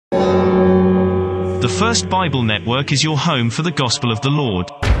The First Bible Network is your home for the gospel of the Lord.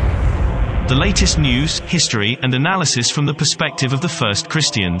 The latest news, history, and analysis from the perspective of the first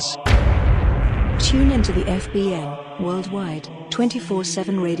Christians. Tune into the FBN worldwide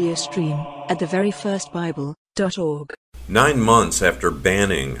 24/7 radio stream at theveryfirstbible.org. 9 months after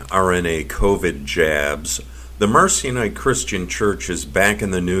banning RNA COVID jabs, the Marcionite Christian Church is back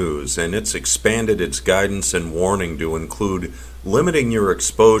in the news, and it's expanded its guidance and warning to include limiting your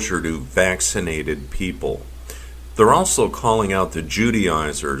exposure to vaccinated people. They're also calling out the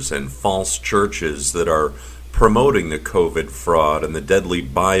Judaizers and false churches that are promoting the COVID fraud and the deadly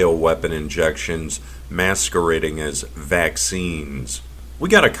bioweapon injections masquerading as vaccines. We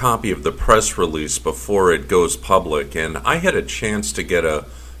got a copy of the press release before it goes public, and I had a chance to get a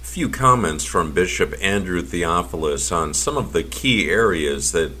few comments from Bishop Andrew Theophilus on some of the key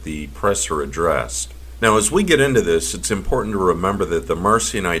areas that the presser addressed. Now, as we get into this, it's important to remember that the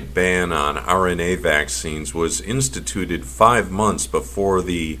Marcionite ban on RNA vaccines was instituted 5 months before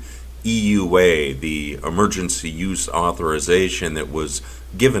the EUA, the emergency use authorization that was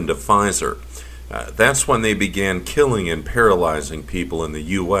given to Pfizer. That's when they began killing and paralyzing people in the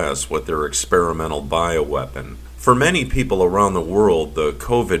U.S. with their experimental bioweapon. For many people around the world, the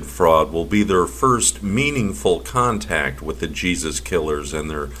COVID fraud will be their first meaningful contact with the Jesus killers and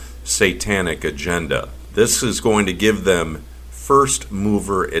their satanic agenda. This is going to give them first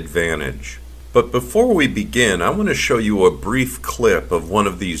mover advantage. But before we begin, I want to show you a brief clip of one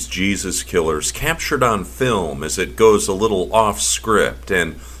of these Jesus killers captured on film as it goes a little off script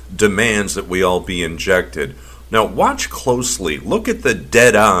and demands that we all be injected. Now watch closely, look at the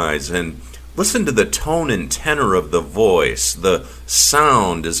dead eyes, and listen to the tone and tenor of the voice, the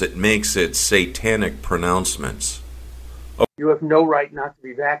sound as it makes its satanic pronouncements. You have no right not to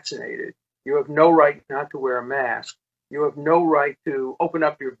be vaccinated. You have no right not to wear a mask. You have no right to open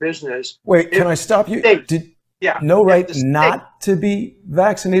up your business. Wait, can I stop you? No right not to be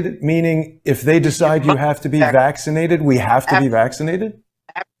vaccinated? Meaning if they decide you have to be vaccinated, we have to be vaccinated?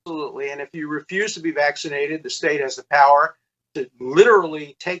 Absolutely. And if you refuse to be vaccinated, the state has the power to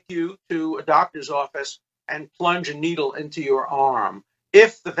literally take you to a doctor's office and plunge a needle into your arm.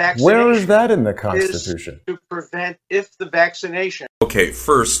 If the vaccination Where is that in the Constitution? Is to prevent if the vaccination. Okay,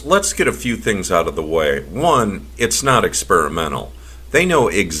 first, let's get a few things out of the way. One, it's not experimental. They know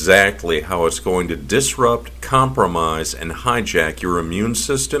exactly how it's going to disrupt, compromise, and hijack your immune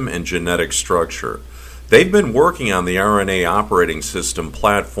system and genetic structure. They've been working on the RNA operating system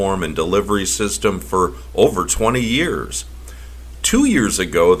platform and delivery system for over 20 years. 2 years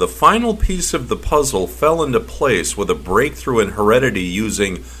ago, the final piece of the puzzle fell into place with a breakthrough in heredity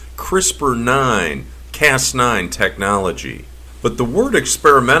using CRISPR-9, Cas9 technology. But the word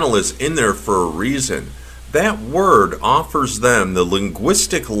experimental is in there for a reason. That word offers them the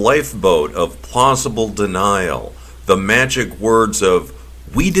linguistic lifeboat of plausible denial, the magic words of,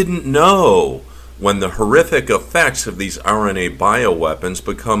 "we didn't know," when the horrific effects of these RNA bioweapons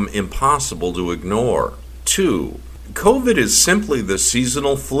become impossible to ignore. 2. COVID is simply the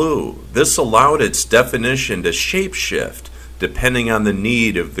seasonal flu. This allowed its definition to shapeshift depending on the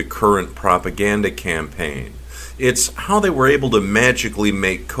need of the current propaganda campaign. It's how they were able to magically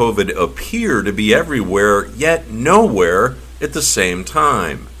make COVID appear to be everywhere, yet nowhere at the same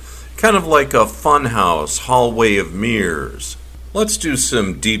time. Kind of like a funhouse hallway of mirrors. Let's do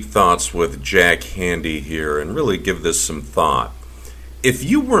some deep thoughts with Jack Handey here and really give this some thought. If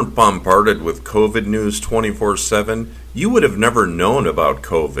you weren't bombarded with COVID news 24/7, you would have never known about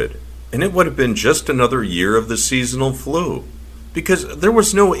COVID, and it would have been just another year of the seasonal flu, because there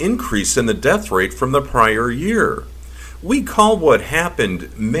was no increase in the death rate from the prior year. We call what happened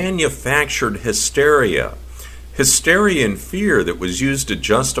manufactured hysteria. Hysteria and fear that was used to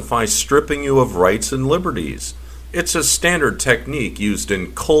justify stripping you of rights and liberties. It's a standard technique used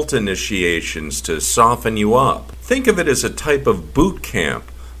in cult initiations to soften you up. Think of it as a type of boot camp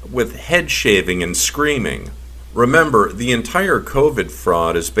with head shaving and screaming. Remember, the entire COVID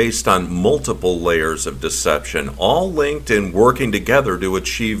fraud is based on multiple layers of deception, all linked and working together to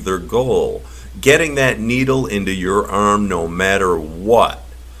achieve their goal, getting that needle into your arm no matter what.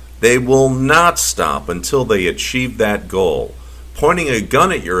 They will not stop until they achieve that goal. Pointing a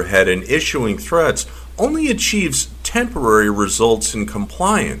gun at your head and issuing threats only achieves temporary results in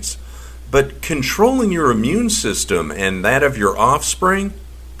compliance, but controlling your immune system and that of your offspring,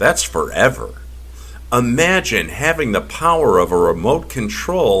 that's forever. Imagine having the power of a remote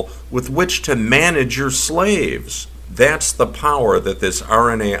control with which to manage your slaves. That's the power that this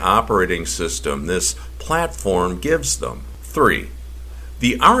RNA operating system, this platform, gives them. 3.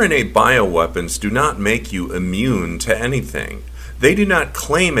 The RNA bioweapons do not make you immune to anything. They do not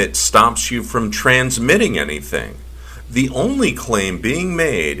claim it stops you from transmitting anything. The only claim being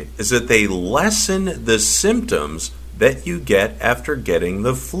made is that they lessen the symptoms that you get after getting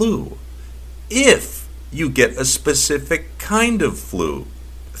the flu, if you get a specific kind of flu.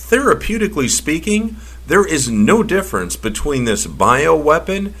 Therapeutically speaking, there is no difference between this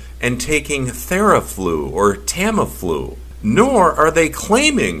bioweapon and taking Theraflu or Tamiflu, nor are they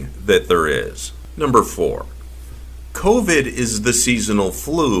claiming that there is. Number 4, COVID is the seasonal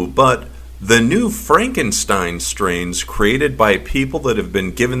flu, but the new Frankenstein strains created by people that have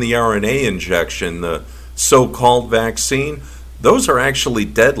been given the RNA injection, the so-called vaccine, those are actually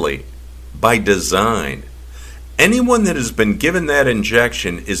deadly by design. Anyone that has been given that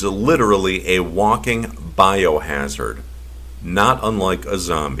injection is literally a walking biohazard, not unlike a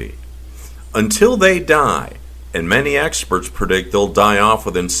zombie. Until they die, and many experts predict they'll die off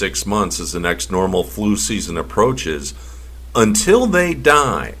within 6 months as the next normal flu season approaches, until they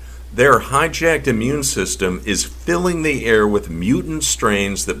die, their hijacked immune system is filling the air with mutant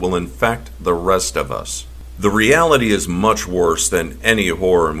strains that will infect the rest of us. The reality is much worse than any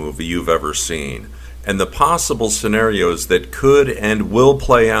horror movie you've ever seen, and the possible scenarios that could and will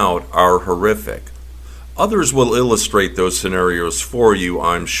play out are horrific. Others will illustrate those scenarios for you,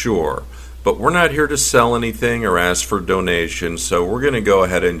 I'm sure, but we're not here to sell anything or ask for donations, so we're going to go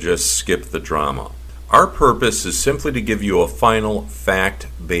ahead and just skip the drama. Our purpose is simply to give you a final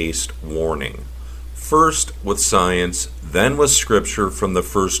fact-based warning. First with science, then with scripture from the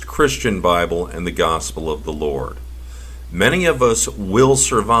first Christian Bible and the gospel of the Lord. Many of us will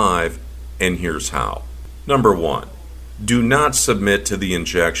survive, and here's how. Number 1, do not submit to the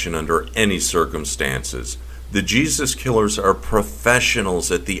injection under any circumstances. The Jesus killers are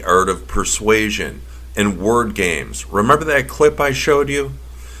professionals at the art of persuasion and word games. Remember that clip I showed you?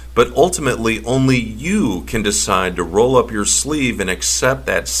 But ultimately, only you can decide to roll up your sleeve and accept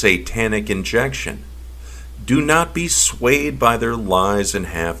that satanic injection. Do not be swayed by their lies and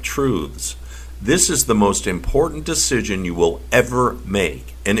half-truths. This is the most important decision you will ever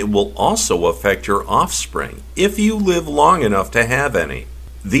make, and it will also affect your offspring, if you live long enough to have any.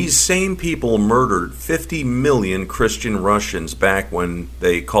 These same people murdered 50 million Christian Russians back when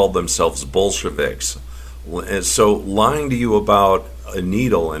they called themselves Bolsheviks. So lying to you about a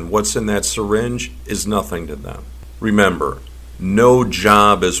needle and what's in that syringe is nothing to them. Remember, no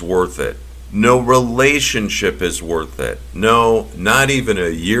job is worth it. No relationship is worth it. No, not even a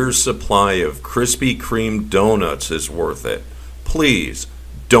year's supply of Krispy Kreme donuts is worth it. Please,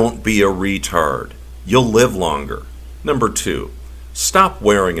 don't be a retard. You'll live longer. Number 2, stop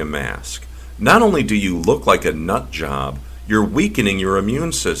wearing a mask. Not only do you look like a nut job, you're weakening your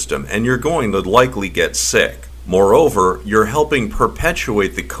immune system and you're going to likely get sick. Moreover, you're helping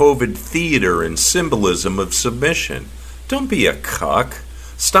perpetuate the COVID theater and symbolism of submission. Don't be a cuck.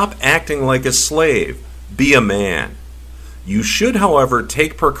 Stop acting like a slave. Be a man. You should, however,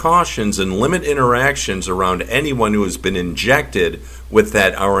 take precautions and limit interactions around anyone who has been injected with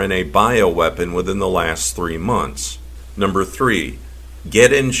that RNA bioweapon within the last 3 months. Number 3,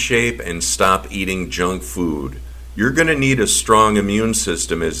 get in shape and stop eating junk food. You're going to need a strong immune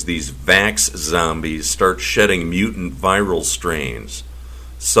system as these vax zombies start shedding mutant viral strains.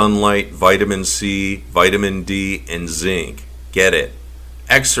 Sunlight, vitamin C, vitamin D, and zinc. Get it.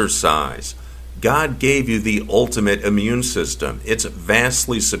 Exercise. God gave you the ultimate immune system. It's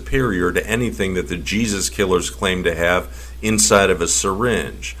vastly superior to anything that the Jesus killers claim to have inside of a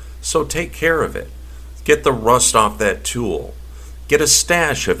syringe. So take care of it. Get the rust off that tool. Get a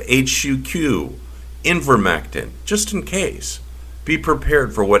stash of HUQ, Ivermectin, just in case. Be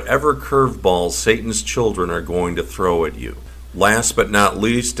prepared for whatever curveballs Satan's children are going to throw at you. Last but not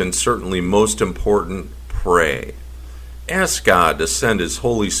least, and certainly most important, pray. Ask God to send His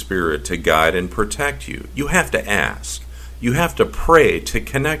Holy Spirit to guide and protect you. You have to ask. You have to pray to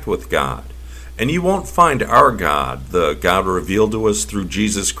connect with God. And you won't find our God, the God revealed to us through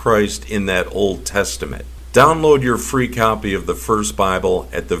Jesus Christ, in that Old Testament. Download your free copy of the First Bible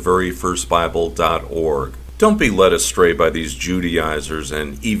at theveryfirstbible.org. Don't be led astray by these Judaizers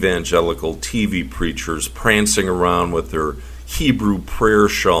and evangelical TV preachers prancing around with their Hebrew prayer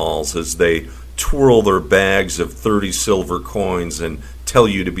shawls as they twirl their bags of 30 silver coins and tell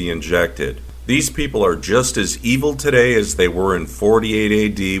you to be injected. These people are just as evil today as they were in 48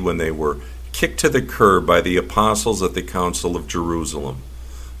 AD when they were kicked to the curb by the apostles at the Council of Jerusalem.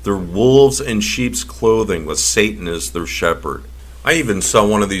 They're wolves in sheep's clothing with Satan as their shepherd. I even saw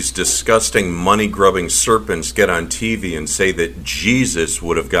one of these disgusting money-grubbing serpents get on TV and say that Jesus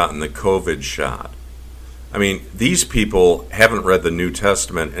would have gotten the COVID shot. I mean, these people haven't read the New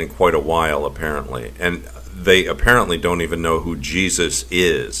Testament in quite a while, apparently, and they apparently don't even know who Jesus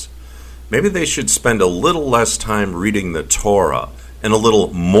is. Maybe they should spend a little less time reading the Torah and a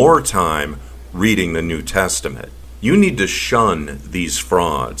little more time reading the New Testament. You need to shun these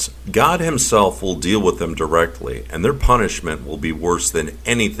frauds. God himself will deal with them directly, and their punishment will be worse than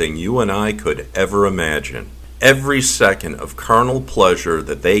anything you and I could ever imagine. Every second of carnal pleasure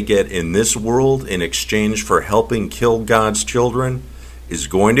that they get in this world in exchange for helping kill God's children is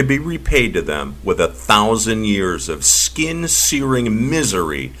going to be repaid to them with 1,000 years of skin-searing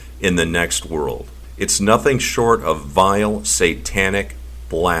misery in the next world. It's nothing short of vile, satanic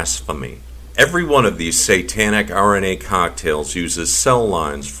blasphemy. Every one of these satanic RNA cocktails uses cell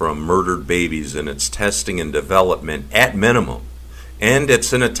lines from murdered babies in its testing and development at minimum. And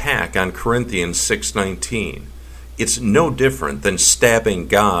it's an attack on Corinthians 6:19. It's no different than stabbing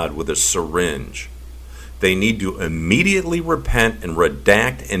God with a syringe. They need to immediately repent and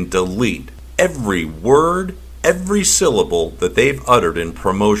redact and delete every word, every syllable that they've uttered in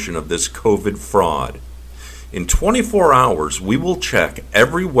promotion of this COVID fraud. In 24 hours, we will check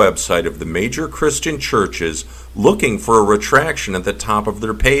every website of the major Christian churches looking for a retraction at the top of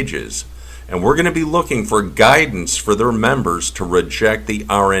their pages. And we're going to be looking for guidance for their members to reject the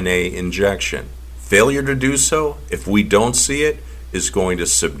RNA injection. Failure to do so, if we don't see it, is going to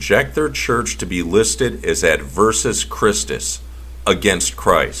subject their church to be listed as adversus Christus, against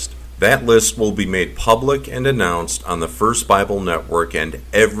Christ. That list will be made public and announced on the First Bible Network and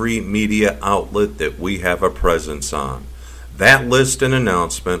every media outlet that we have a presence on. That list and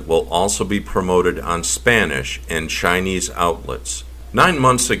announcement will also be promoted on Spanish and Chinese outlets. 9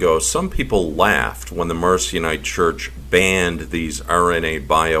 months ago, some people laughed when the Marcionite Church banned these RNA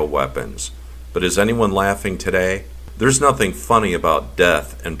bioweapons. But is anyone laughing today? There's nothing funny about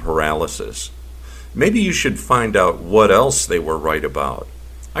death and paralysis. Maybe you should find out what else they were right about.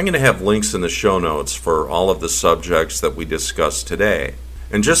 I'm going to have links in the show notes for all of the subjects that we discussed today.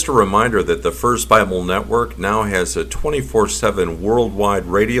 And just a reminder that the First Bible Network now has a 24/7 worldwide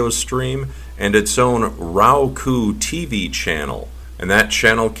radio stream and its own Roku TV channel. And that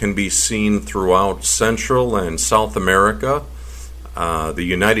channel can be seen throughout Central and South America, the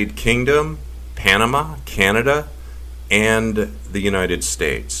United Kingdom, Panama, Canada, and the United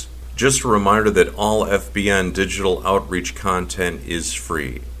States. Just a reminder that all FBN digital outreach content is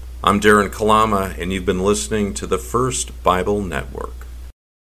free. I'm Darren Kalama, and you've been listening to the First Bible Network.